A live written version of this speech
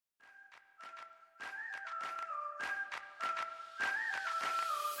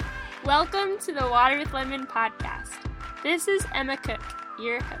Welcome to the Water with Lemon podcast. This is Emma Cook,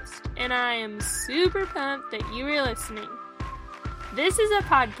 your host, and I am super pumped that you are listening. This is a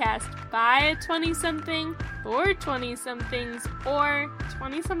podcast by a 20-something, for 20-somethings, or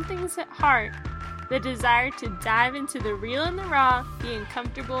 20-somethings at heart, the desire to dive into the real and the raw, the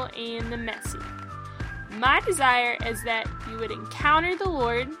uncomfortable and the messy. My desire is that you would encounter the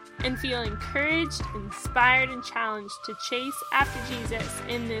Lord and feel encouraged, inspired, and challenged to chase after Jesus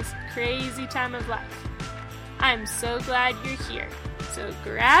in this crazy time of life. I'm so glad you're here. So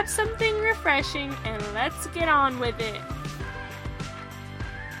grab something refreshing and let's get on with it.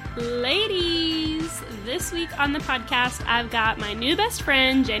 Ladies, this week on the podcast, I've got my new best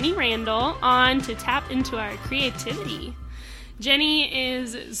friend, Jenny Randall, on to tap into our creativity. Jenny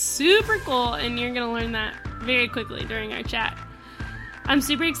is super cool, and you're going to learn that very quickly during our chat. I'm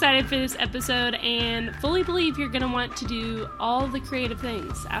super excited for this episode and fully believe you're going to want to do all the creative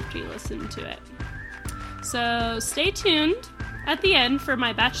things after you listen to it. So stay tuned at the end for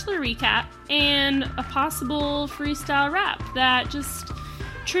my Bachelor recap and a possible freestyle rap that just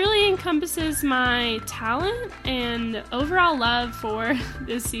truly encompasses my talent and overall love for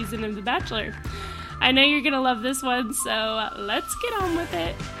this season of The Bachelor. I know you're going to love this one, so let's get on with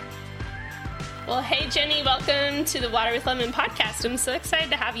it. Well, hey, Jenny, welcome to the Water with Lemon podcast. I'm so excited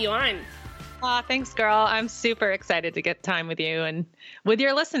to have you on. Aw, thanks, girl. I'm super excited to get time with you and with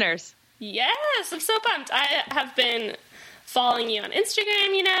your listeners. Yes, I'm so pumped. I have been following you on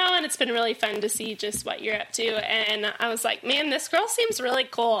Instagram, and it's been really fun to see just what you're up to. And I was like, man, this girl seems really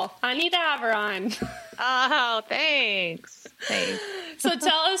cool. I need to have her on. Oh, thanks. So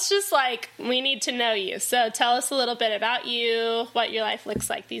tell us we need to know you. So tell us a little bit about you, what your life looks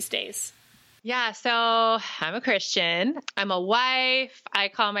like these days. Yeah, so I'm a Christian. I'm a wife. I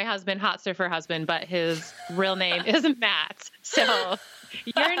call my husband Hot Surfer Husband, but his real name is Matt. So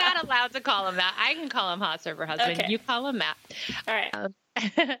you're not allowed to call him that. I can call him Hot Surfer Husband. Okay. You call him Matt. All right.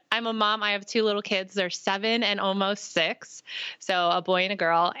 I'm a mom. I have two little kids. They're 7 and almost 6. So a boy and a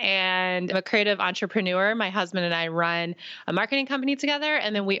girl. And I'm a creative entrepreneur. My husband and I run a marketing company together.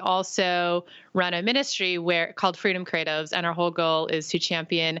 And then we also run a ministry called Freedom Creatives. And our whole goal is to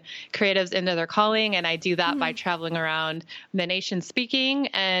champion creatives into their calling. And I do that by traveling around the nation speaking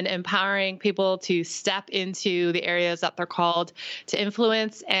and empowering people to step into the areas that they're called to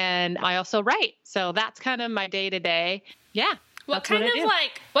influence. And I also write. So that's kind of my day-to-day. Yeah. What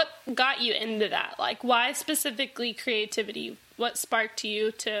got you into that? Why specifically creativity? What sparked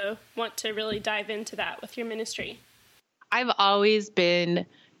you to want to really dive into that with your ministry? I've always been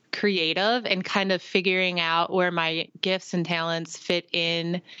creative and kind of figuring out where my gifts and talents fit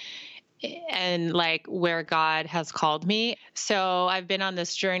in and where God has called me. So I've been on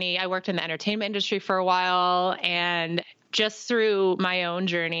this journey. I worked in the entertainment industry for a while, and just through my own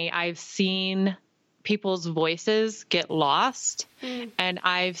journey, I've seen people's voices get lost. And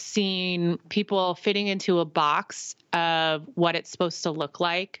I've seen people fitting into a box of what it's supposed to look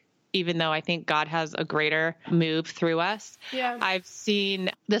like, even though I think God has a greater move through us. Yeah. I've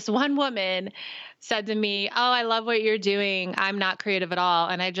seen this one woman said to me, "Oh, I love what you're doing. I'm not creative at all."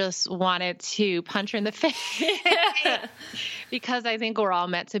 And I just wanted to punch her in the face because I think we're all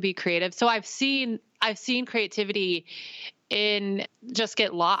meant to be creative. So I've seen creativity in just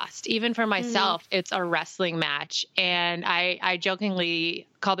get lost. Even for myself, it's a wrestling match. And I jokingly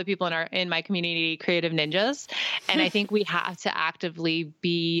call the people in my community creative ninjas. And I think we have to actively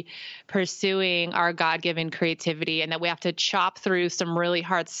be pursuing our God-given creativity, and that we have to chop through some really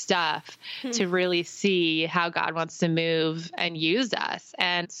hard stuff to really see how God wants to move and use us.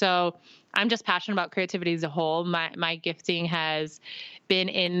 And so I'm just passionate about creativity as a whole. My gifting has been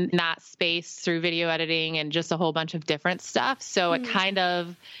in that space through video editing and just a whole bunch of different stuff. So it kind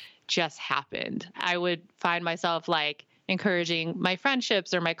of just happened. I would find myself encouraging my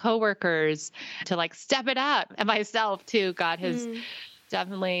friendships or my coworkers to step it up, and myself too. God has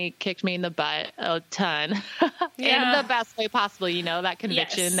definitely kicked me in the butt a ton in the best way possible. That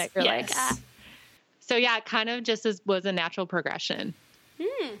conviction that you're So yeah, it kind of just was a natural progression.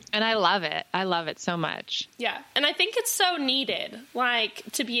 And I love it. I love it so much. Yeah. And I think it's so needed,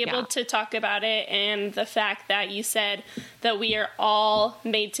 to be able to talk about it, and the fact that you said that we are all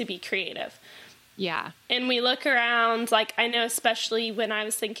made to be creative. Yeah. And we look around, I know especially when I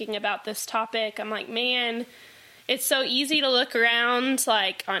was thinking about this topic, I'm like, man, it's so easy to look around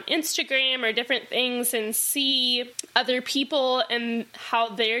on Instagram or different things and see other people and how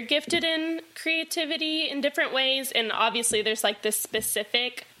they're gifted in creativity in different ways. And obviously there's this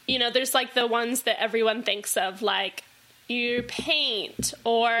specific, there's the ones that everyone thinks of, you paint,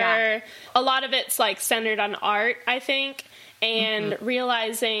 or a lot of it's centered on art, I think. and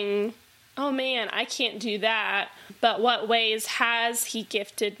realizing, oh man, I can't do that. But what ways has he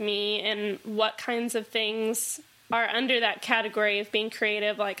gifted me, and what kinds of things are under that category of being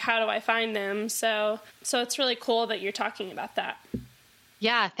creative? Like, how do I find them? So it's really cool that you're talking about that.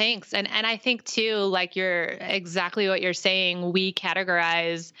 Yeah, thanks. And I think too, like you're exactly what you're saying. We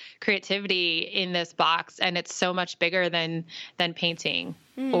categorize creativity in this box, and it's so much bigger than painting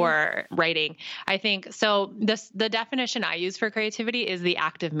or writing. I think so. The definition I use for creativity is the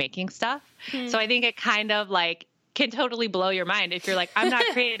act of making stuff. So I think it kind of like can totally blow your mind if you're like, I'm not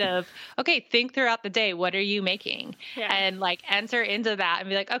creative. Okay, think throughout the day. What are you making? Yeah. And like enter into that and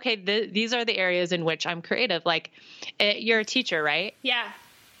be like, okay, these are the areas in which I'm creative. Like you're a teacher, right? Yeah.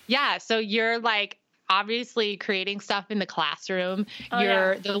 Yeah. So you're like obviously creating stuff in the classroom.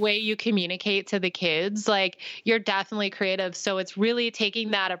 The way you communicate to the kids, like you're definitely creative. So it's really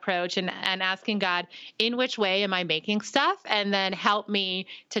taking that approach and asking God, in which way am I making stuff? And then help me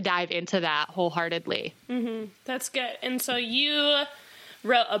to dive into that wholeheartedly. Mm-hmm. That's good. And so you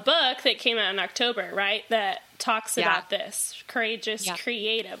wrote a book that came out in October, right? That talks about this, Courageous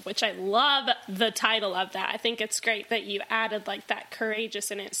Creative, which I love the title of that. I think it's great that you added like that courageous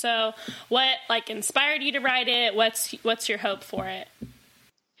in it. So what like inspired you to write it? What's your hope for it?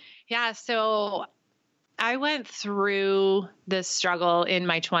 Yeah. So I went through this struggle in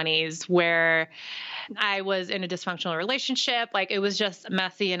my 20s where I was in a dysfunctional relationship. Like it was just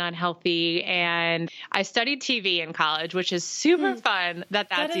messy and unhealthy. And I studied TV in college, which is super fun.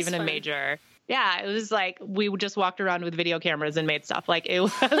 That's even fun. A major. Yeah. It was like, we just walked around with video cameras and made stuff. Like it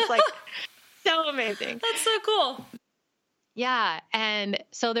was like so amazing. That's so cool. Yeah. And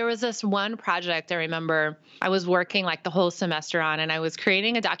so there was this one project I remember I was working like the whole semester on, and I was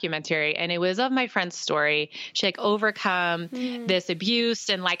creating a documentary, and it was of my friend's story. She like overcome this abuse,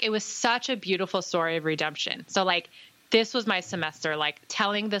 and like, it was such a beautiful story of redemption. So like, this was my semester, like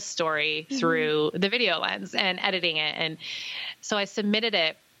telling the story through the video lens and editing it. And so I submitted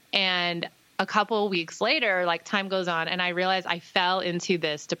it, and a couple of weeks later, like time goes on, and I realized I fell into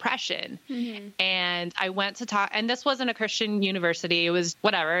this depression. And I went to talk, and this wasn't a Christian university. It was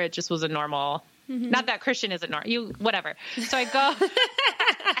whatever. It just was a normal, not that Christian isn't normal, whatever. So I go,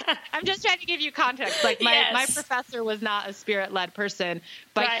 I'm just trying to give you context. Like my professor was not a spirit-led person,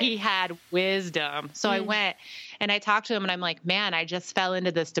 but he had wisdom. So I went and I talked to him, and I'm like, man, I just fell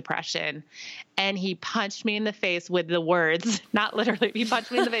into this depression. And he punched me in the face with the words, not literally, he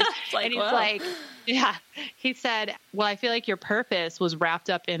punched me in the face. Like, and he's like, yeah, he said, well, I feel like your purpose was wrapped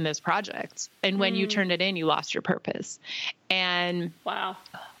up in this project. And when you turned it in, you lost your purpose. And wow.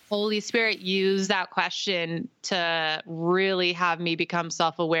 Holy Spirit used that question to really have me become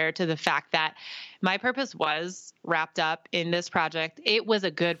self-aware to the fact that my purpose was wrapped up in this project. It was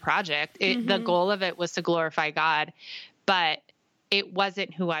a good project. The goal of it was to glorify God, but it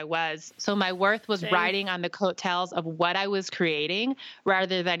wasn't who I was. So my worth was riding on the coattails of what I was creating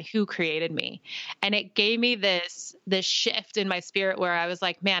rather than who created me. And it gave me this shift in my spirit where I was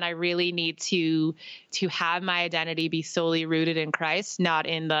like, man, I really need to have my identity be solely rooted in Christ, not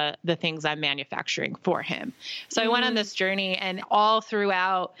in the things I'm manufacturing for him. So I went on this journey, and all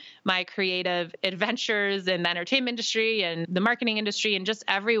throughout my creative adventures in the entertainment industry and the marketing industry and just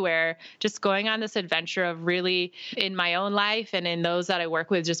everywhere, just going on this adventure of really in my own life and in those that I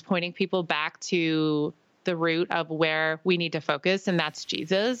work with, just pointing people back to the root of where we need to focus, and that's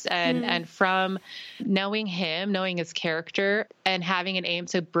Jesus. And from knowing him, knowing his character, and having an aim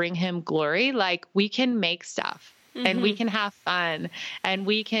to bring him glory, like we can make stuff. And we can have fun, and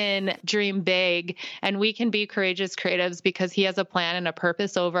we can dream big, and we can be courageous creatives because he has a plan and a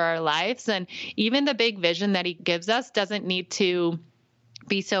purpose over our lives. And even the big vision that he gives us doesn't need to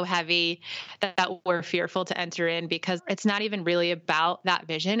be so heavy that we're fearful to enter in, because it's not even really about that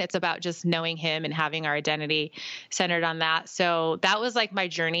vision. It's about just knowing him and having our identity centered on that. So that was like my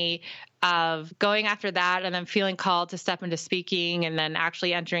journey of going after that, and then feeling called to step into speaking, and then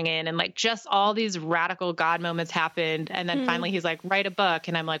actually entering in, and like just all these radical God moments happened. And then finally he's like, write a book.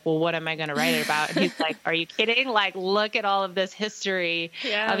 And I'm like, well, what am I going to write it about? And he's like, are you kidding? Like, look at all of this history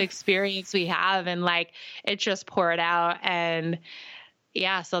of experience we have. And like, it just poured out. And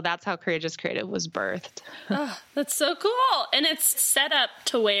yeah, so that's how Courageous Creative was birthed. Oh, that's so cool. And it's set up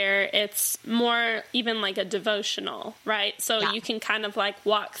to where it's more even like a devotional, right? So you can kind of like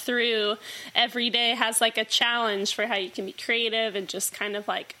walk through every day, has like a challenge for how you can be creative, and just kind of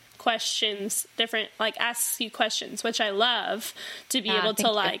like questions, different, like asks you questions, which I love to be able to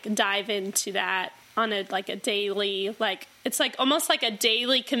like dive into that on a daily, like it's like almost like a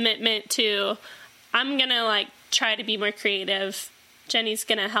daily commitment to, I'm going to like try to be more creative. Jenny's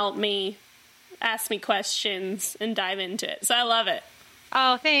going to help me ask me questions and dive into it. So I love it.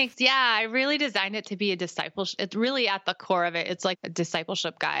 Oh, thanks. Yeah, I really designed it to be a discipleship. It's really at the core of it. It's like a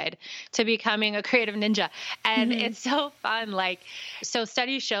discipleship guide to becoming a creative ninja. And it's so fun. So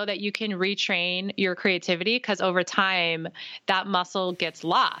studies show that you can retrain your creativity because over time that muscle gets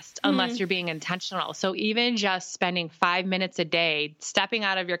lost unless you're being intentional. So even just spending 5 minutes a day, stepping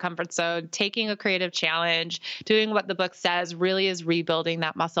out of your comfort zone, taking a creative challenge, doing what the book says really is rebuilding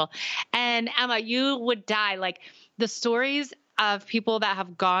that muscle. And Emma, you would die. The stories of people that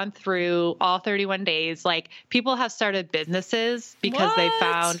have gone through all 31 days, people have started businesses because they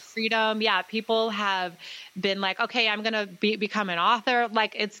found freedom. Yeah. People have been like, okay, I'm going to become an author.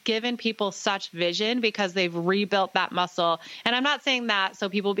 It's given people such vision because they've rebuilt that muscle. And I'm not saying that so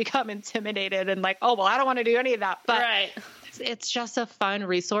people become intimidated and oh, well, I don't want to do any of that. But it's just a fun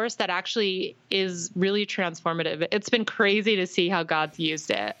resource that actually is really transformative. It's been crazy to see how God's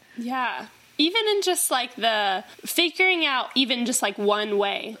used it. Yeah. Even in just the figuring out even just one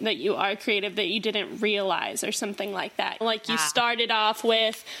way that you are creative that you didn't realize or something like that. You started off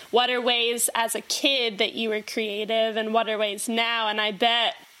with what are ways as a kid that you were creative and what are ways now. And I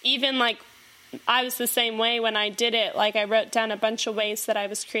bet even I was the same way when I did it. I wrote down a bunch of ways that I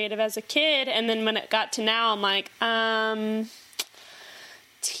was creative as a kid. And then when it got to now, I'm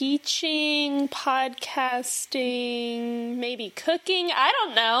teaching, podcasting, maybe cooking. I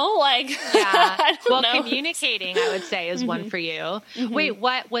don't know. I don't know. Communicating, I would say, is one for you. Wait,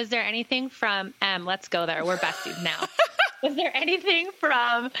 what was there anything from let's go there. We're besties now. Was there anything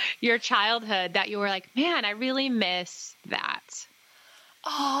from your childhood that you were like, man, I really miss that?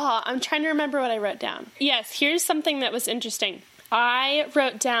 Oh, I'm trying to remember what I wrote down. Yes, here's something that was interesting. I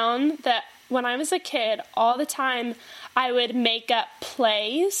wrote down that when I was a kid, all the time I would make up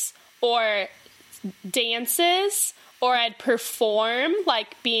plays or dances, or I'd perform,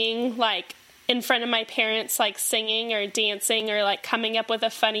 being in front of my parents, singing or dancing or coming up with a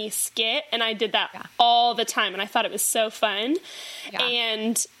funny skit. And I did that all the time. And I thought it was so fun. Yeah.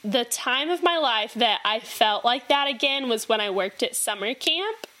 And the time of my life that I felt like that again was when I worked at summer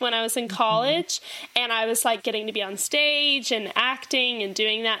camp when I was in college. And I was getting to be on stage and acting and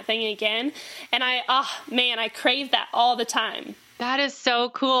doing that thing again. And I crave that all the time. That is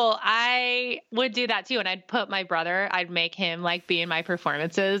so cool. I would do that too. And I'd put my brother, I'd make him be in my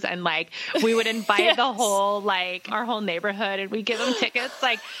performances, and we would invite the whole, our whole neighborhood, and we give them tickets.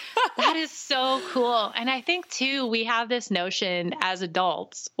 That is so cool. And I think too, we have this notion as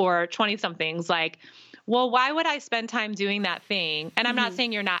adults or 20 somethings, well, why would I spend time doing that thing? And I'm not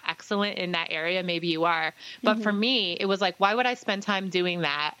saying you're not excellent in that area. Maybe you are. But for me, it was why would I spend time doing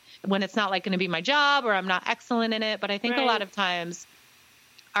that when it's not going to be my job or I'm not excellent in it? But I think a lot of times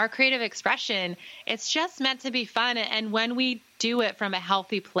our creative expression, it's just meant to be fun. And when we do it from a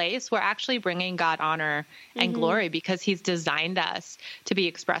healthy place, we're actually bringing God honor and glory because he's designed us to be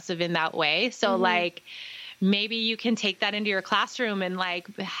expressive in that way. So maybe you can take that into your classroom and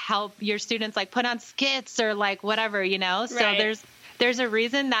help your students put on skits or whatever, So there's a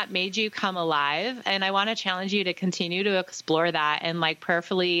reason that made you come alive. And I want to challenge you to continue to explore that and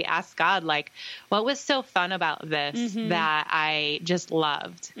prayerfully ask God, what was so fun about this that I just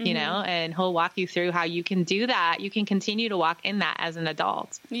loved, and he'll walk you through how you can do that. You can continue to walk in that as an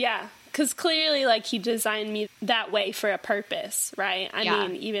adult. Yeah. Because clearly, he designed me that way for a purpose, right? I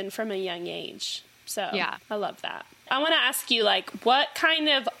mean, even from a young age. So I love that. I want to ask you, what kind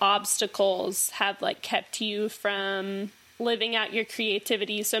of obstacles have, kept you from living out your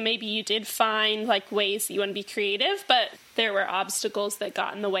creativity? So maybe you did find ways that you want to be creative, but there were obstacles that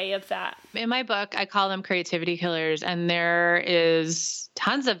got in the way of that. In my book, I call them creativity killers, and there is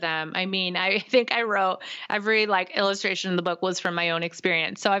tons of them. I mean, I think I wrote every illustration in the book was from my own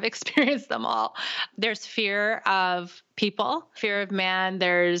experience. So I've experienced them all. There's fear of people, fear of man.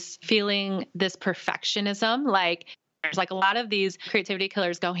 There's feeling this perfectionism, there's a lot of these creativity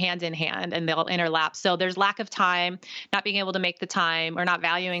killers go hand in hand and they'll interlap. So there's lack of time, not being able to make the time or not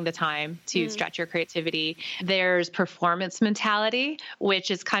valuing the time to stretch your creativity. There's performance mentality, which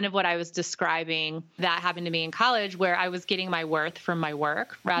is kind of what I was describing that happened to me in college, where I was getting my worth from my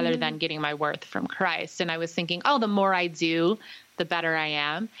work rather than getting my worth from Christ. And I was thinking, the more I do, the better I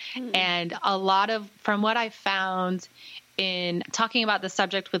am. And a lot of, from what I found in talking about the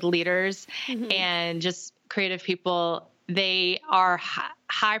subject with leaders and just creative people, they are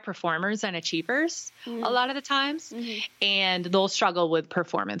high performers and achievers a lot of the times, and they'll struggle with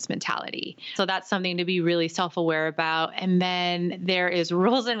performance mentality. So that's something to be really self-aware about. And then there is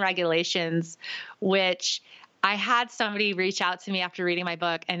rules and regulations, which I had somebody reach out to me after reading my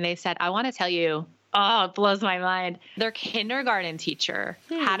book, and they said, I want to tell you, it blows my mind. Their kindergarten teacher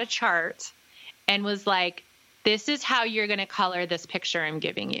had a chart, and was like, this is how you're going to color this picture I'm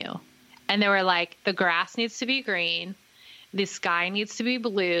giving you. And they were like, the grass needs to be green. The sky needs to be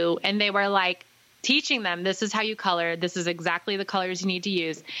blue. And they were like teaching them, this is how you color. This is exactly the colors you need to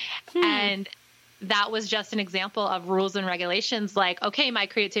use. And that was just an example of rules and regulations. Like, okay, my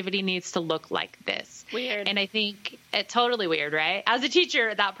creativity needs to look like this. Weird. And I think it's totally weird, right? As a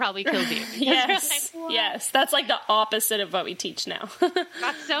teacher, that probably kills you. Yes. Like, yes. That's like the opposite of what we teach now.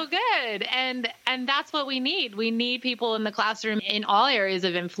 That's so good. And that's what we need. We need people in the classroom in all areas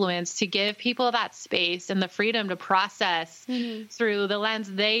of influence to give people that space and the freedom to process through the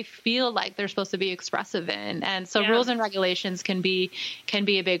lens they feel like they're supposed to be expressive in. And so rules and regulations can be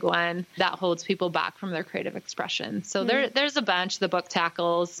a big one that holds people back from their creative expression. So there's a bunch the book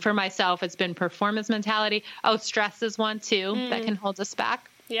tackles. For myself, it's been performance mentality. Oh, stress is one too that can hold us back.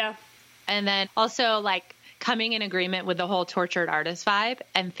 Yeah. And then also like coming in agreement with the whole tortured artist vibe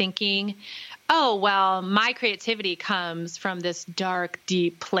and thinking, oh, well, my creativity comes from this dark,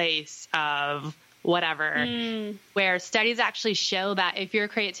 deep place of whatever, where studies actually show that if your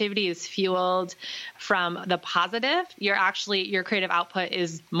creativity is fueled from the positive, your creative output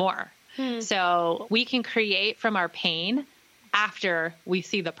is more. So we can create from our pain after we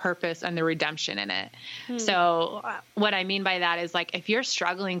see the purpose and the redemption in it. So what I mean by that is like, if you're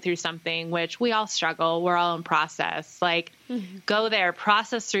struggling through something, which we all struggle, we're all in process, like go there,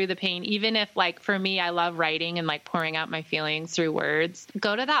 process through the pain. Even if like, for me, I love writing and like pouring out my feelings through words,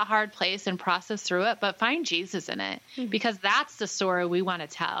 go to that hard place and process through it, but find Jesus in it because that's the story we want to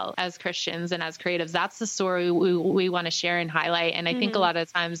tell as Christians and as creatives. That's the story we want to share and highlight. And I think a lot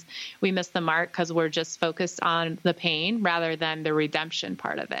of times we miss the mark because we're just focused on the pain rather than the redemption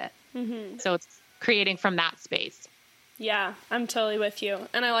part of it. So it's creating from that space. Yeah, I'm totally with you.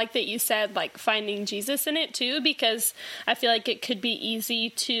 And I like that you said like finding Jesus in it too, because I feel like it could be easy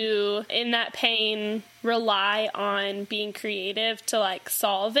to, in that pain, rely on being creative to like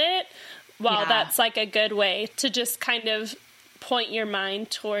solve it. While that's like a good way to just kind of point your mind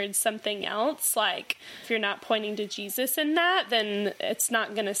towards something else. Like if you're not pointing to Jesus in that, then it's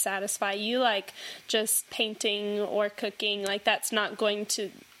not going to satisfy you. Like just painting or cooking, like that's not going to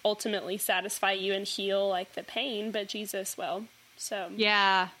ultimately satisfy you and heal like the pain, but Jesus will. So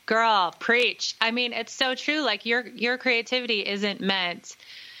yeah, girl, preach. I mean, it's so true. Like your creativity isn't meant,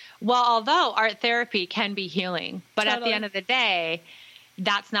 well, although art therapy can be healing, but at the end of the day,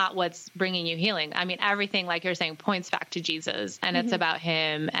 that's not what's bringing you healing. I mean, everything, like you're saying, points back to Jesus, and it's about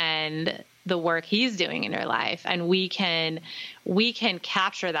him and the work he's doing in your life. And we can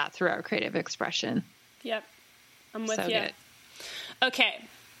capture that through our creative expression. Yep. I'm with you. Good. Okay.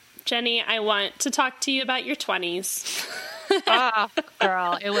 Jenny, I want to talk to you about your 20s. Oh,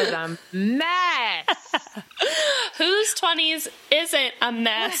 girl, it was a mess. Whose 20s isn't a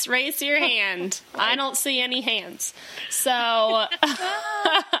mess? Raise your hand. I don't see any hands. So,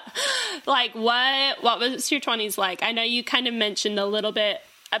 like, what was your 20s like? I know you kind of mentioned a little bit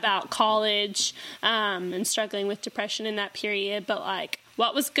about college and struggling with depression in that period, but, like,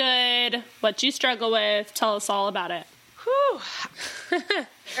 what was good? What'd you struggle with? Tell us all about it. Whew.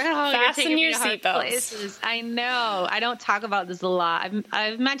 Fasten your seatbelts. I know. I don't talk about this a lot.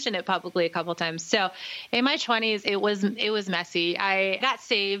 I've mentioned it publicly a couple times. So in my 20s, it was messy. I got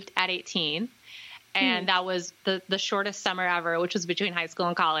saved at 18, and that was the shortest summer ever, which was between high school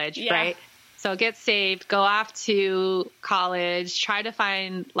and college, right? So get saved, go off to college, try to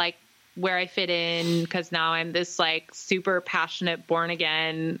find like where I fit in, because now I'm this like super passionate born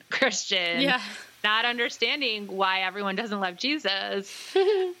again Christian. Yeah. Not understanding why everyone doesn't love Jesus.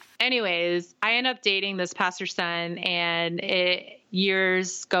 Anyways, I end up dating this pastor's son, and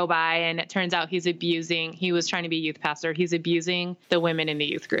years go by, and it turns out he was trying to be a youth pastor. He's abusing the women in the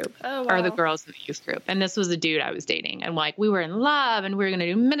youth group or the girls in the youth group. And this was the dude I was dating. And like, we were in love and we were going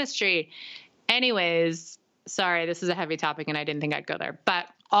to do ministry. Anyways, sorry, this is a heavy topic and I didn't think I'd go there, but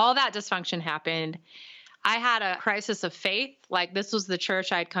all that dysfunction happened. I had a crisis of faith. Like, this was the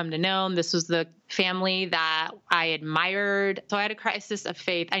church I'd come to know. This was the family that I admired. So I had a crisis of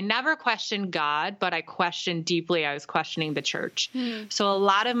faith. I never questioned God, but I questioned deeply. I was questioning the church. So a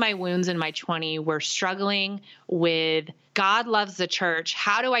lot of my wounds in my 20s were struggling with God loves the church.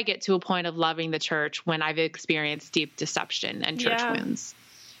 How do I get to a point of loving the church when I've experienced deep deception and church wounds?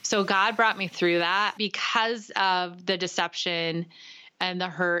 So God brought me through that. Because of the deception and the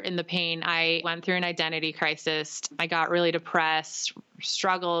hurt and the pain, I went through an identity crisis. I got really depressed,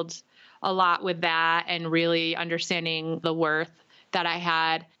 struggled a lot with that, and really understanding the worth that I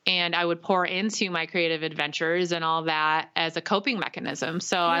had. And I would pour into my creative adventures and all that as a coping mechanism.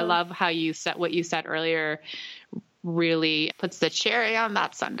 So I love how you said what you said earlier, really puts the cherry on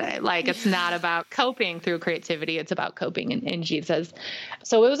that sundae. Like, it's not about coping through creativity. It's about coping in Jesus.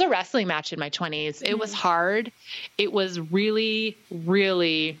 So it was a wrestling match in my 20s. It was hard. It was really,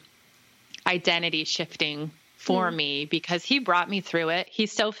 really identity shifting for me because he brought me through it.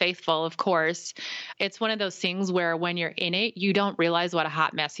 He's so faithful, of course. It's one of those things where when you're in it, you don't realize what a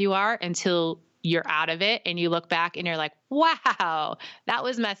hot mess you are until you're out of it and you look back and you're like, wow, that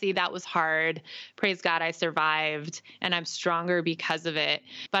was messy. That was hard. Praise God, I survived and I'm stronger because of it.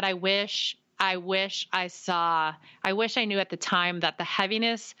 But I wish I knew at the time that the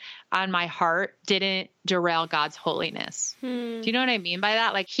heaviness on my heart didn't derail God's holiness. Do you know what I mean by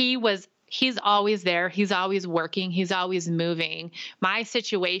that? Like, He's always there. He's always working. He's always moving. My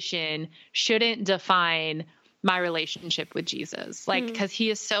situation shouldn't define my relationship with Jesus. Like, because he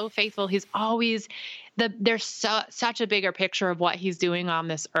is so faithful. He's always there's such a bigger picture of what he's doing on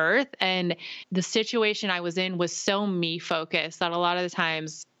this earth. And the situation I was in was so me focused that a lot of the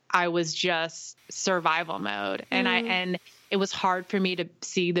times I was just survival mode. And it was hard for me to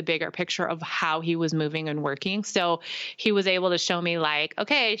see the bigger picture of how he was moving and working. So he was able to show me, like,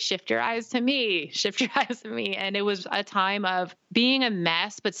 okay, shift your eyes to me. And it was a time of being a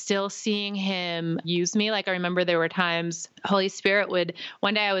mess, but still seeing him use me. Like, I remember there were times Holy Spirit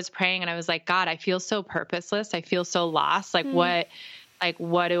one day I was praying and I was like, God, I feel so purposeless. I feel so lost. Like, what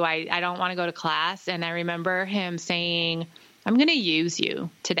do I don't want to go to class. And I remember him saying, I'm going to use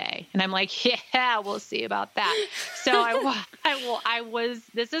you today. And I'm like, yeah, we'll see about that. So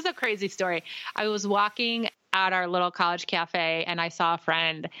this is a crazy story. I was walking at our little college cafe and I saw a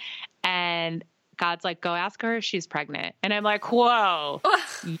friend and God's like, go ask her if she's pregnant. And I'm like, whoa,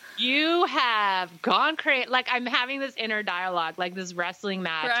 you have gone crazy. Like, I'm having this inner dialogue, like this wrestling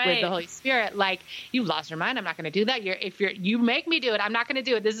match with the Holy Spirit. Like, you lost your mind. I'm not going to do that. You make me do it. I'm not going to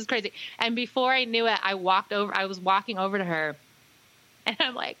do it. This is crazy. And before I knew it, I was walking over to her and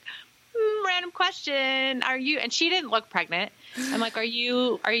I'm like, random question. Are you, and she didn't look pregnant. I'm like, are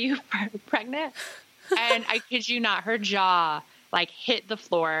you pregnant? And I kid you not, her jaw like hit the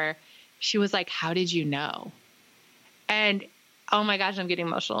floor. She was like, how did you know? And oh my gosh, I'm getting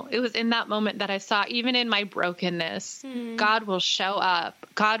emotional. It was in that moment that I saw, even in my brokenness, God will show up.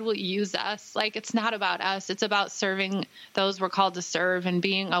 God will use us. Like, it's not about us. It's about serving those we're called to serve and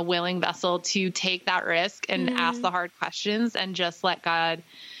being a willing vessel to take that risk and ask the hard questions and just let God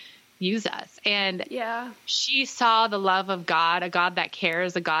use us. And she saw the love of God, a God that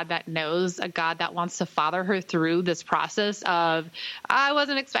cares, a God that knows, a God that wants to father her through this process of, I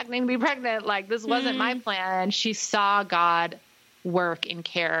wasn't expecting to be pregnant. Like, this wasn't my plan. She saw God work and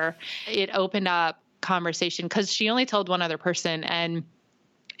care. It opened up conversation because she only told one other person, and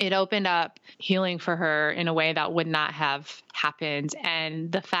it opened up healing for her in a way that would not have happened.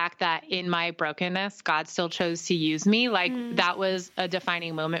 And the fact that in my brokenness, God still chose to use me, like that was a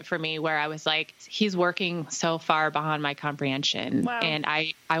defining moment for me where I was like, he's working so far beyond my comprehension. Wow. And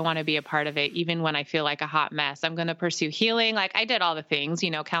I want to be a part of it. Even when I feel like a hot mess, I'm going to pursue healing. Like, I did all the things,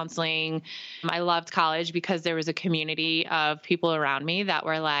 counseling. I loved college because there was a community of people around me that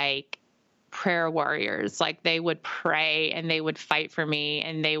were like prayer warriors. Like, they would pray and they would fight for me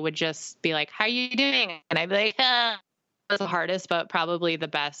and they would just be like, how are you doing? And I'd be like, it was the hardest, but probably the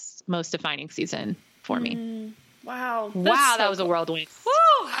best, most defining season for me. Wow. Wow. That was a whirlwind.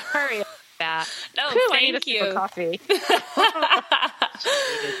 Woo! Hurry up. That. No, thank you. Coffee.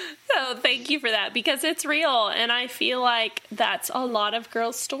 So thank you for that, because it's real. And I feel like that's a lot of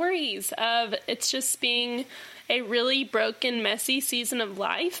girls' stories of it's just being a really broken, messy season of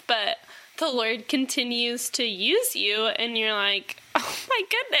life, but the Lord continues to use you, and you're like, oh my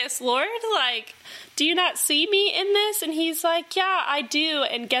goodness, Lord, like, do you not see me in this? And he's like, yeah, I do.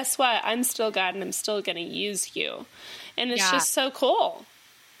 And guess what? I'm still God, and I'm still going to use you. And it's just so cool.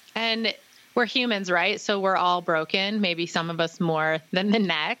 And we're humans, right? So we're all broken, maybe some of us more than the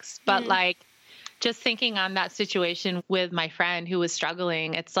next. But like, just thinking on that situation with my friend who was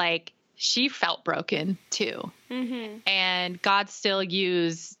struggling, it's like, she felt broken too. And God still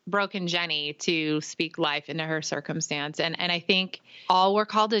used broken Jenny to speak life into her circumstance. And I think all we're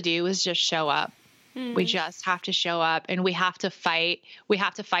called to do is just show up. We just have to show up, and we have to fight. We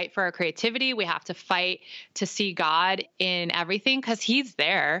have to fight for our creativity. We have to fight to see God in everything, because he's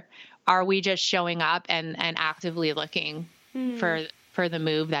there. Are we just showing up and actively looking for the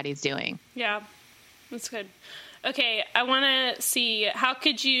move that he's doing? Yeah, that's good. Okay, I want to see, how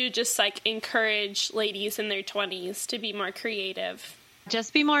could you just like encourage ladies in their 20s to be more creative?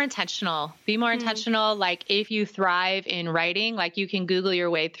 Just be more intentional. Be more intentional. Like if you thrive in writing, like you can Google your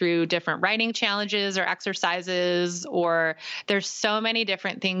way through different writing challenges or exercises, or there's so many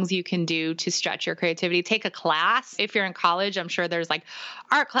different things you can do to stretch your creativity. Take a class. If you're in college, I'm sure there's like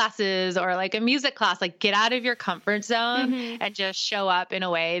art classes or like a music class. Like get out of your comfort zone and just show up in a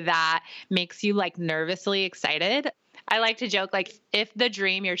way that makes you like nervously excited. I like to joke, like, if the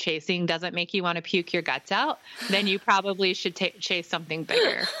dream you're chasing doesn't make you want to puke your guts out, then you probably should chase something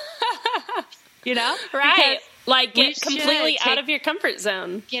bigger. You know? Right. Because like, get completely out of your comfort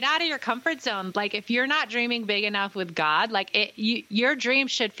zone. Get out of your comfort zone. Like, if you're not dreaming big enough with God, like, your dream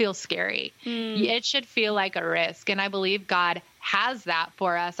should feel scary. It should feel like a risk. And I believe God has that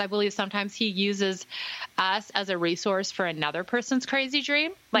for us. I believe sometimes he uses us as a resource for another person's crazy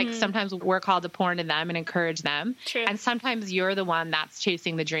dream. Like sometimes we're called to pour into them and encourage them. True. And sometimes you're the one that's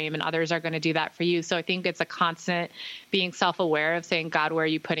chasing the dream and others are going to do that for you. So I think it's a constant being self-aware of saying, God, where are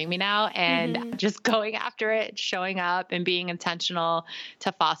you putting me now? And just going after it, showing up and being intentional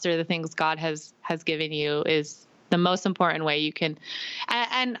to foster the things God has given you is the most important way you can.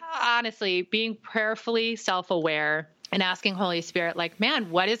 And honestly, being prayerfully self-aware and asking Holy Spirit, like,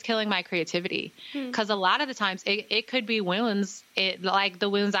 man, what is killing my creativity? Because a lot of the times it could be wounds, like the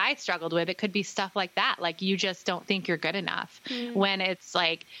wounds I struggled with. It could be stuff like that. Like you just don't think you're good enough when it's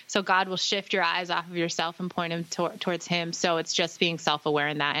like, so God will shift your eyes off of yourself and point them towards him. So it's just being self-aware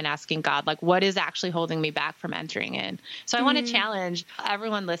in that and asking God, like, what is actually holding me back from entering in? So I want to challenge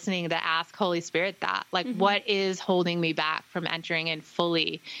everyone listening to ask Holy Spirit that, like, what is holding me back from entering in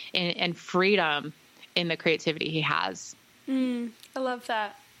fully in freedom in the creativity he has. I love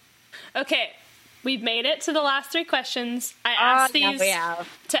that. Okay. We've made it to the last 3 questions. I asked these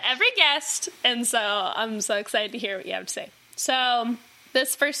to every guest. And so I'm so excited to hear what you have to say. So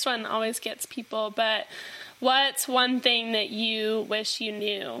this first one always gets people, but what's one thing that you wish you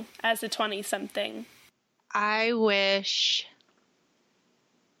knew as a 20-something? I wish...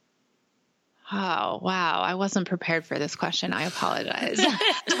 Oh, wow. I wasn't prepared for this question. I apologize.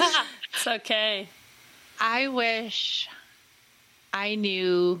 It's okay. I wish I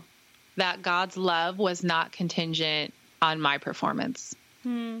knew that God's love was not contingent on my performance.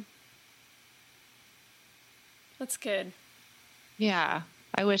 That's good. Yeah,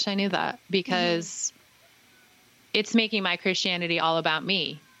 I wish I knew that because it's making my Christianity all about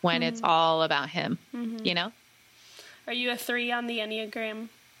me when it's all about him, you know? Are you a 3 on the Enneagram?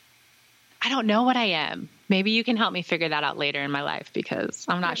 I don't know what I am. Maybe you can help me figure that out later in my life because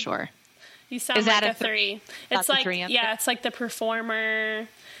I'm not sure. You sound like a 3. It's like, yeah, it's like the performer,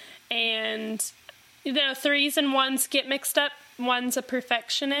 and, you know, 3s and 1s get mixed up. 1's a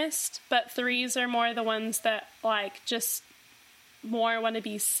perfectionist, but 3s are more the ones that, like, just more want to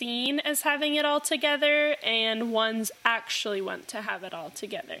be seen as having it all together, and 1s actually want to have it all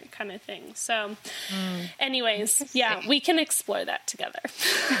together, kind of thing. So, anyways, yeah, we can explore that together.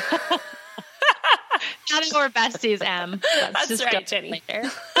 Now that we're besties, Em. That's just right, Jenny.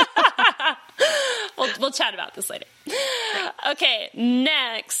 We'll chat about this later. Okay,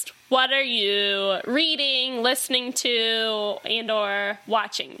 next, what are you reading, listening to, and or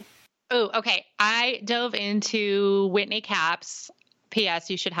watching? Oh, okay. I dove into Whitney Capps. P.S.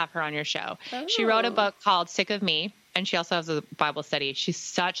 You should have her on your show. Oh. She wrote a book called Sick of Me, and she also has a Bible study. She's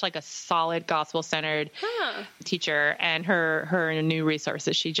such like a solid gospel-centered teacher, and her new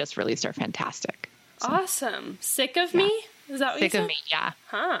resources she just released are fantastic. So, awesome. Sick of Me? Is that what you said? Sick of Me, yeah.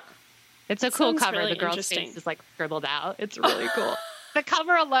 Huh. It's a cool cover. Really the girl's face is like scribbled out. It's really cool. The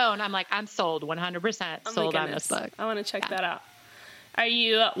cover alone, I'm like, I'm sold 100% sold on this book. I want to check that out. Are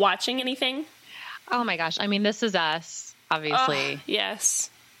you watching anything? Oh my gosh. I mean, This Is Us, obviously. Yes.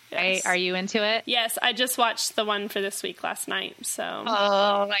 Right? Are you into it? Yes. I just watched the one for this week last night. So.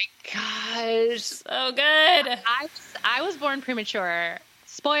 Oh my gosh. So good. I was born premature.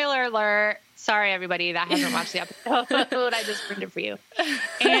 Spoiler alert. Sorry, everybody that hasn't watched the episode. I just ruined it for you.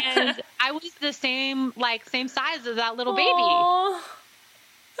 And I was the same size as that little baby. Aww,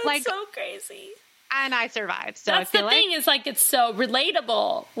 that's so crazy. And I survived. So that's the thing is like it's so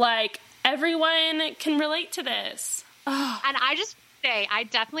relatable. Like everyone can relate to this. Oh. And I just say I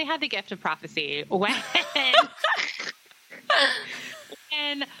definitely had the gift of prophecy when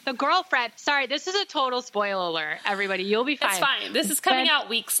and the girlfriend, sorry, this is a total spoiler alert, everybody. You'll be fine. It's fine. This is coming out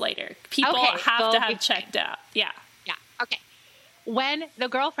weeks later. People have to have checked out. Yeah. Yeah. Okay. When the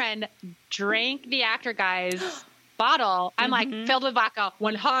girlfriend drank the actor guy's bottle, I'm like, filled with vodka,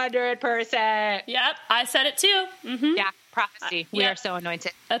 100%. Yep. I said it too. Yeah. Prophecy. We are so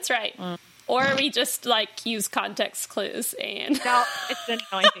anointed. That's right. Or we just like use context clues and. No, it's an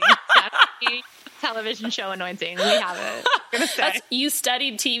anointing. television show anointing. We have it. I'm gonna say. You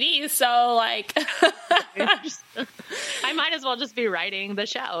studied TV, so like I might as well just be writing the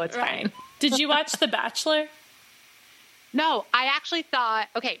show. It's fine. Did you watch The Bachelor? No, I actually thought,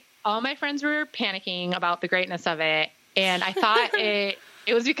 okay, all my friends were panicking about the greatness of it, and I thought it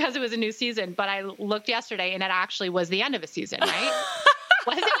was because it was a new season, but I looked yesterday, and it actually was the end of a season, right?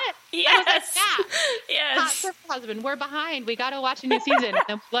 Wasn't it? Yes. I was like, yeah. Yes. Hot husband, we're behind. We got to watch a new season. And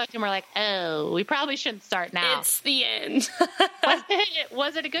then we looked, and we're like, oh, we probably shouldn't start now. It's the end.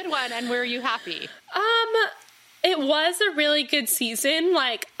 Was it a good one, and were you happy? It was a really good season.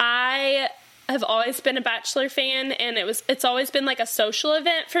 Like, I have always been a Bachelor fan, and it's always been like a social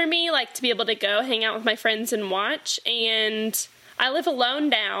event for me, like to be able to go hang out with my friends and watch. And I live alone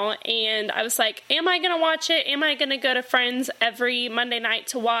now, and I was like, am I going to watch it? Am I going to go to friends every Monday night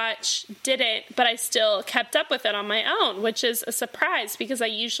to watch? Didn't, but I still kept up with it on my own, which is a surprise because I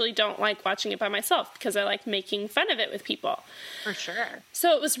usually don't like watching it by myself because I like making fun of it with people. For sure.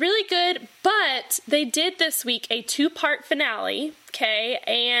 So it was really good, but they did this week a 2-part finale, okay,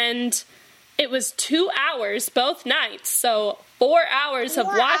 and it was 2 hours both nights, so 4 hours of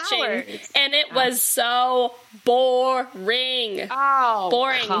watching, and it was so boring. Oh,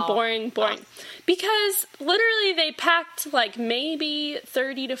 boring. Because literally they packed like maybe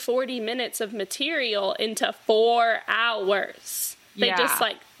 30 to 40 minutes of material into 4 hours. They just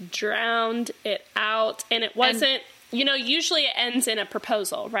like drowned it out, and it wasn't, usually it ends in a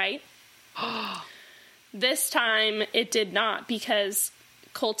proposal, right? This time it did not, because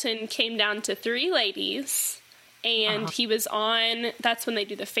Colton came down to 3 ladies, and he was on, that's when they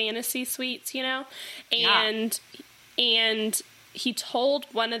do the fantasy suites, and he told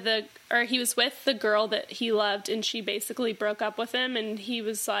he was with the girl that he loved, and she basically broke up with him, and he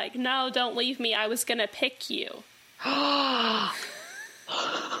was like, no, don't leave me, I was gonna pick you. And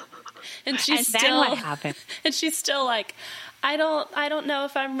then what happened? And she's still like, I don't know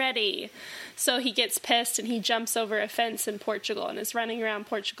if I'm ready. So he gets pissed, and he jumps over a fence in Portugal and is running around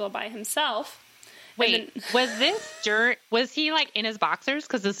Portugal by himself. Wait, was he like in his boxers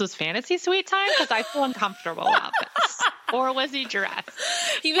because this was fantasy suite time? Because I feel uncomfortable about this. Or was he dressed?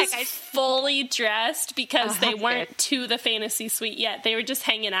 He was fully dressed because they weren't to the fantasy suite yet. They were just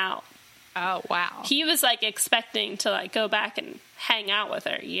hanging out. Oh, wow. He was like expecting to like go back and hang out with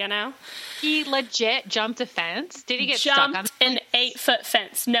her, He legit jumped a fence? Did he get stuck on an 8-foot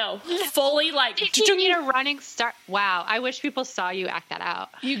fence? No. Fully like... Did you need a running start? Wow. I wish people saw you act that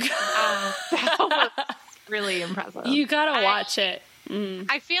out. That was really impressive. You gotta watch it.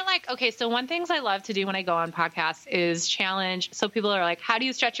 I feel like, okay, so one things I love to do when I go on podcasts is challenge. So people are like, how do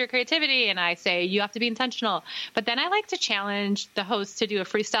you stretch your creativity? And I say, you have to be intentional. But then I like to challenge the host to do a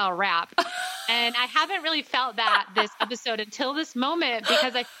freestyle rap. And I haven't really felt that this episode until this moment,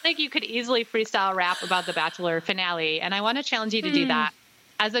 because I think you could easily freestyle rap about the Bachelor finale. And I want to challenge you to do that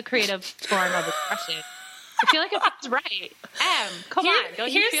as a creative form of expression. I feel like it feels right. Come on.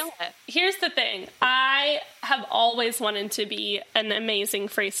 Don't you feel it? Here's the thing. I have always wanted to be an amazing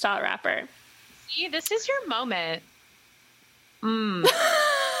freestyle rapper. See, this is your moment.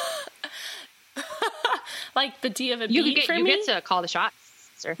 Like, but do you have a beat for me? You get to call the shots,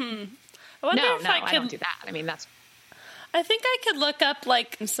 sir. I wonder if I don't do that. I mean, that's... I think I could look up,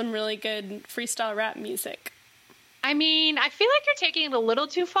 like, some really good freestyle rap music. I mean, I feel like you're taking it a little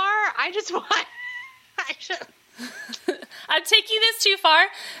too far. I just want... I'm taking this too far.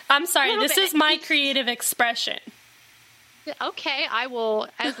 I'm sorry. This is my creative expression. Okay, I will.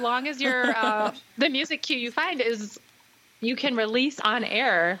 As long as your the music cue you find is you can release on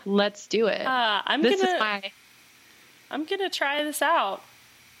air. Let's do it. I'm gonna try this out.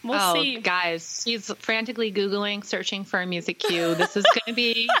 We'll see, guys. She's frantically Googling, searching for a music cue. This is going to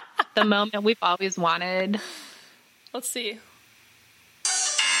be the moment we've always wanted. Let's see.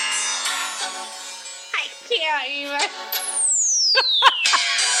 Can't even.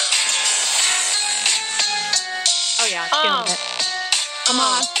 Oh yeah, feeling it. Come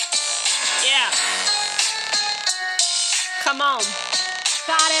on. Yeah. Come on.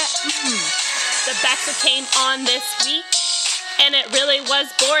 Got it. The Becca came on this week, and it really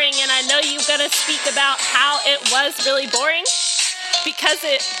was boring, and I know you're going to speak about how it was really boring, because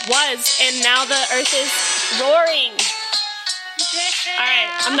it was, and now the earth is roaring. Yeah. All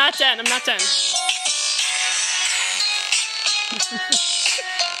right, I'm not done.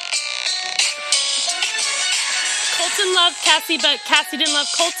 Colton loved Cassie, but Cassie didn't love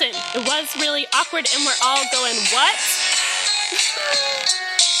Colton. It was really awkward, and we're all going, what?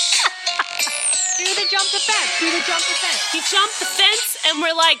 Do the jump the fence. He jumped the fence, and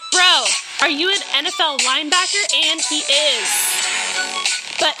we're like, bro, are you an NFL linebacker? And he is.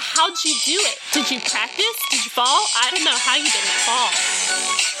 But how'd you do it? Did you practice? Did you fall? I don't know how you didn't fall.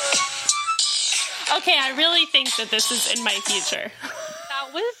 Okay, I really think that this is in my future.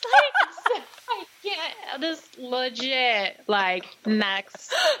 That was like, I can't, this legit, like,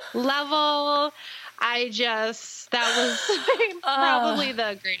 next level. That was probably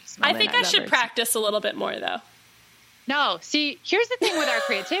the greatest moment I think I should practice a little bit more, though. No, see, here's the thing with our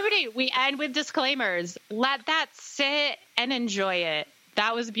creativity. We end with disclaimers. Let that sit and enjoy it.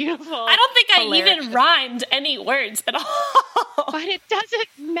 That was beautiful. I don't think I even rhymed any words at all. But it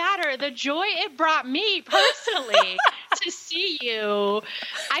doesn't matter. The joy it brought me personally to see you.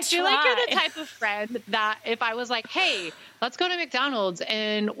 I feel like you're the type of friend that if I was like, hey, let's go to McDonald's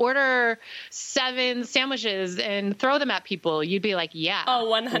and order 7 sandwiches and throw them at people, you'd be like, yeah. Oh,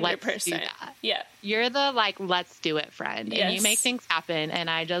 100%. Yeah. You're the let's do it friend. Yes. And you make things happen. And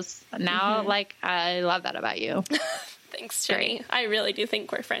I just now I love that about you. Thanks, Jenny. I really do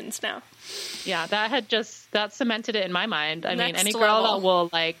think we're friends now. Yeah, that cemented it in my mind. I mean, any girl that will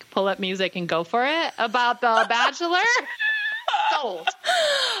pull up music and go for it about The Bachelor, sold.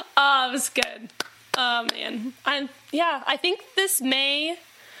 Oh, it was good. Oh man, I think this may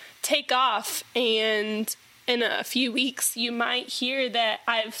take off, and in a few weeks you might hear that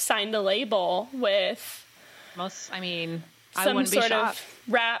I've signed a label with some sort of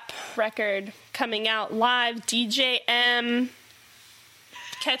rap record coming out live. DJ M,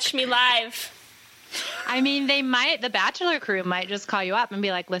 catch me live. I mean, the Bachelor crew might just call you up and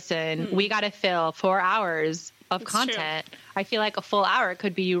be like, listen, we got to fill 4 hours of content. True. I feel like a full hour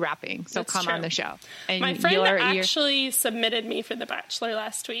could be you rapping. So That's come true. on the show. And my friend actually submitted me for The Bachelor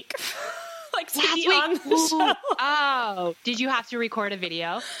last week. To be on the show. Oh, did you have to record a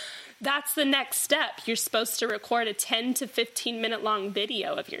video? That's the next step. You're supposed to record a 10 to 15 minute long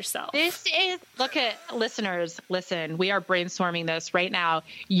video of yourself. Look at listeners. Listen, we are brainstorming this right now.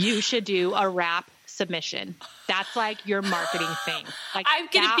 You should do a rap submission. That's your marketing thing. I'm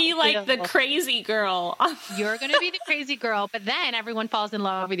going to be the crazy girl. You're going to be the crazy girl, but then everyone falls in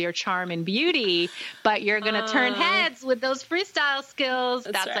love with your charm and beauty, but you're going to turn heads with those freestyle skills.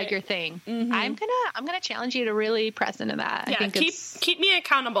 That's right. Your thing. Mm-hmm. I'm going to challenge you to really press into that. Yeah, I think keep me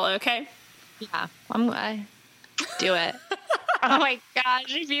accountable, okay? Yeah, I do it. Oh my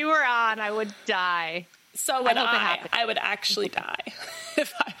gosh, if you were on, I would die. So would I would actually die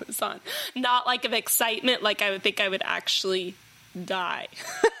if I was on. Not of excitement, I would think I would actually die.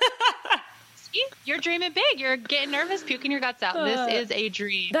 See, you're dreaming big. You're getting nervous, puking your guts out. This is a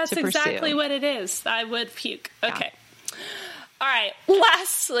dream That's to pursue. exactly what it is. I would puke. Okay. Yeah. All right.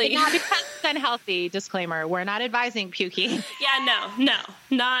 Lastly. Not because it's unhealthy, disclaimer. We're not advising puking. Yeah, no.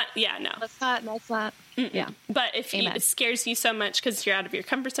 Not, no. That's not. Yeah. But if it scares you so much because you're out of your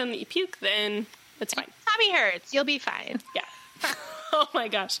comfort zone that you puke, then it's fine. Tummy hurts. You'll be fine. Yeah. Oh my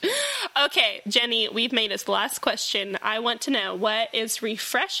gosh. Okay, Jenny, we've made this last question. I want to know, what is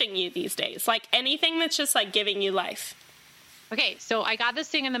refreshing you these days? Anything that's just giving you life. Okay, so I got this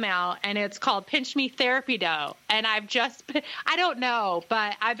thing in the mail, and it's called Pinch Me Therapy Dough. And I don't know,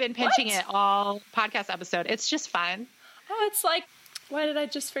 but I've been pinching it all podcast episode. It's just fun. Oh, it's why did I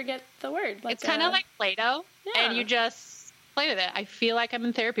just forget the word? It's kind of like Play-Doh, and you just play with it. I feel like I'm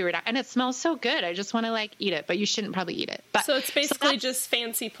in therapy right now, and it smells so good. I just want to eat it, but you shouldn't probably eat it. But so it's basically just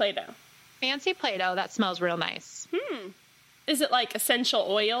fancy Play-Doh. Fancy Play-Doh that smells real nice. Is it essential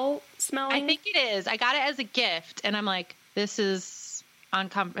oil smelling? I think it is. I got it as a gift, and I'm like, this is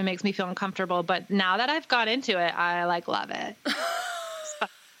it makes me feel uncomfortable. But now that I've got into it, I love it.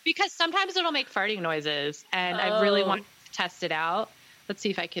 Because sometimes it'll make farting noises, and I really want to test it out. Let's see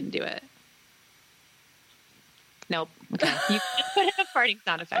if I can do it. Nope. Okay. You can put in a farting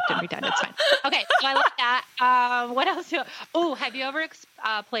sound effect and pretend it's fine. Okay. So I like that. What else? Have you ever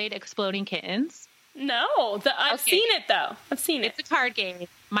played Exploding Kittens? No. I've seen it, though. I've seen it. It's a card game.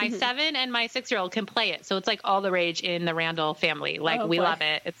 My 7 and my 6-year-old can play it. So it's all the rage in the Randall family. We love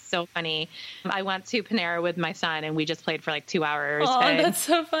it. It's so funny. I went to Panera with my son, and we just played for 2 hours. Oh, that's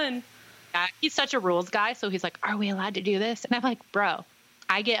so fun. He's such a rules guy. So he's like, are we allowed to do this? And I'm like, bro,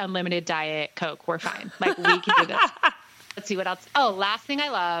 I get unlimited Diet Coke. We're fine. We can do this. Let's see what else. Oh, last thing I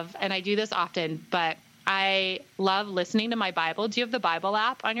love, and I do this often, but I love listening to my Bible. Do you have the Bible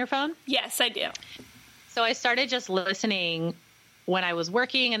app on your phone? Yes, I do. So I started just listening when I was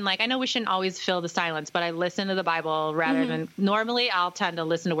working, and I know we shouldn't always fill the silence, but I listen to the Bible rather than normally I'll tend to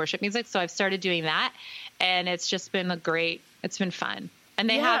listen to worship music. So I've started doing that, and it's just been it's been fun. And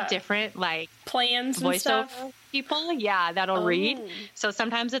they have different plans voiceover and stuff. People, that'll read. So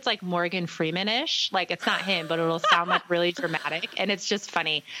sometimes it's Morgan Freeman-ish. It's not him, but it'll sound really dramatic, and it's just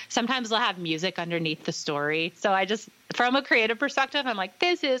funny. Sometimes they'll have music underneath the story. So from a creative perspective, I'm like,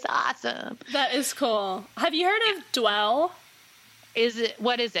 this is awesome. That is cool. Have you heard of Dwell?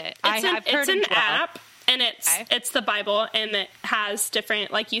 What is it? I've heard it's an app, and Okay. it's the Bible, and it has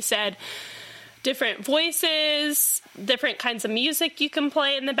different, like you said, different voices, different kinds of music you can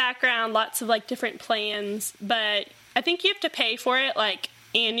play in the background, lots of like different plans. But I think you have to pay for it like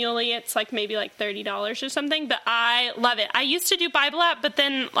annually. It's like maybe like $30 or something. But I love it. I used to do Bible app, but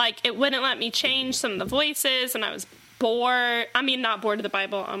then like it wouldn't let me change some of the voices, and I was bored. I mean, not bored of the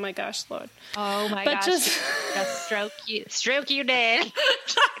Bible. Oh my gosh, Lord. Oh my But gosh. just- Stroke you did.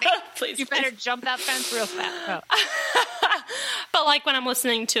 Please, You better jump that fence real fast. Oh. But like when I'm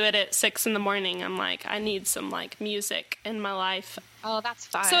listening to it at 6 a.m, I'm like, I need some like music in my life. Oh, that's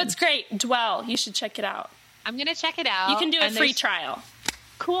fine. So it's great. Dwell. You should check it out. I'm going to check it out. You can do a And free there's- trial.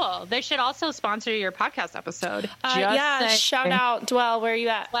 Cool. They should also sponsor your podcast episode. Yeah, saying. shout out Dwell. Where are you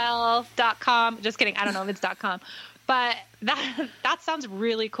at? Well.com. Just kidding. I don't know if it's .com. But that sounds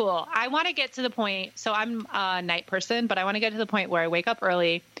really cool. I want to get to the point. So I'm a night person, but I want to get to the point where I wake up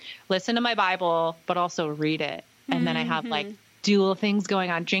early, listen to my Bible, but also read it. And then I have like dual things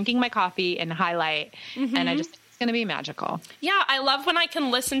going on, drinking my coffee and highlight. And it's going to be magical. Yeah, I love when I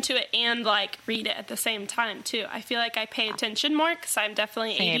can listen to it and like read it at the same time too. I feel like I pay attention more because I'm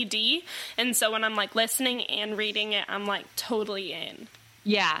definitely Same. ADD. And so when I'm like listening and reading it, I'm like totally in.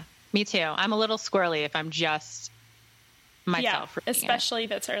 Yeah, me too. I'm a little squirrely if I'm just myself. Yeah, especially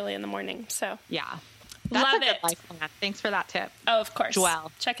if it's early in the morning. So Yeah. That's love a good it. life plan. Thanks for that tip. Oh, of course.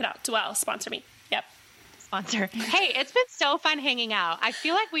 Dwell. Check it out. Dwell, sponsor me. Yep. Sponsor. Hey, it's been so fun hanging out. I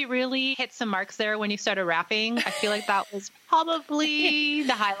feel like we really hit some marks there when you started rapping. I feel like that was probably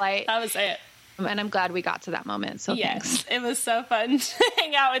the highlight. That was it. And I'm glad we got to that moment. So Yes, thanks. it was so fun to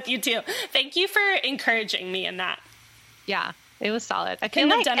hang out with you too. Thank you for encouraging me in that. Yeah, it was solid. I Couldn't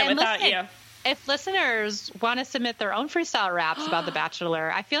feel have like, done it and without listen, you. If listeners want to submit their own freestyle raps about The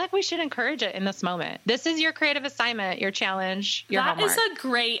Bachelor, I feel like we should encourage it in this moment. This is your creative assignment, your challenge, your That homework. is a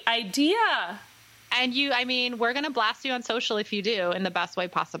great idea. And we're going to blast you on social if you do in the best way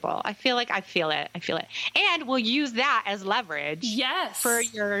possible. I feel it. And we'll use that as leverage Yes. for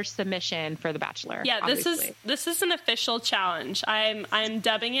your submission for The Bachelor. Yeah, obviously. this is an official challenge. I'm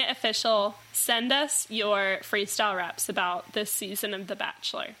dubbing it official. Send us your freestyle raps about this season of The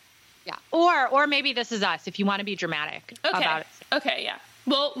Bachelor. Yeah. Or maybe this is us if you want to be dramatic Okay. about it. Okay, yeah.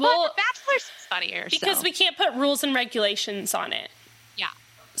 Well, Well, The Bachelor's funnier. because so. we can't put rules and regulations on it. Yeah.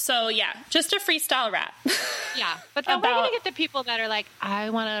 So, yeah, just a freestyle rap. Yeah. But then we're About- going to get the people that are like,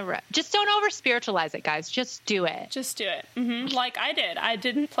 I want to just don't over spiritualize it, guys. Just do it. Just do it. Like I did. I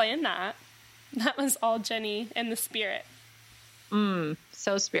didn't plan that. That was all Jenny and the spirit.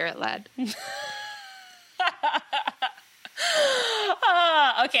 So spirit led.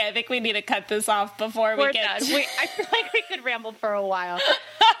 Okay, I think we need to cut this off before we We're get... done. I feel like we could ramble for a while.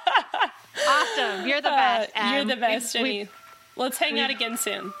 Awesome. You're the best. You're Em. the best, We- Jenny. Let's hang out again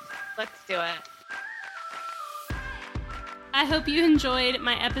soon. Let's do it. I hope you enjoyed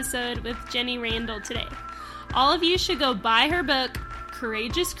my episode with Jenny Randall today. All of you should go buy her book,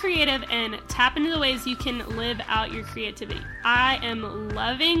 Courageous Creative, and tap into the ways you can live out your creativity. I am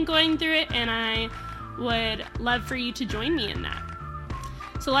loving going through it, and I would love for you to join me in that.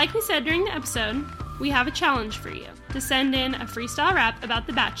 So like we said during the episode, we have a challenge for you to send in a freestyle rap about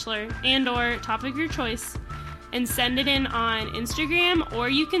The Bachelor and or topic of your choice, and send it in on Instagram, or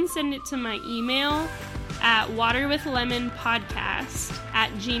you can send it to my email at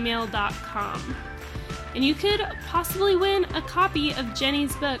waterwithlemonpodcast@gmail.com. And you could possibly win a copy of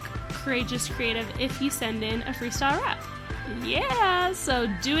Jenny's book, Courageous Creative, if you send in a freestyle rap. Yeah, so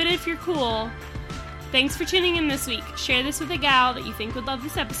do it if you're cool. Thanks for tuning in this week. Share this with a gal that you think would love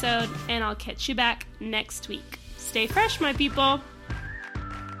this episode, and I'll catch you back next week. Stay fresh, my people.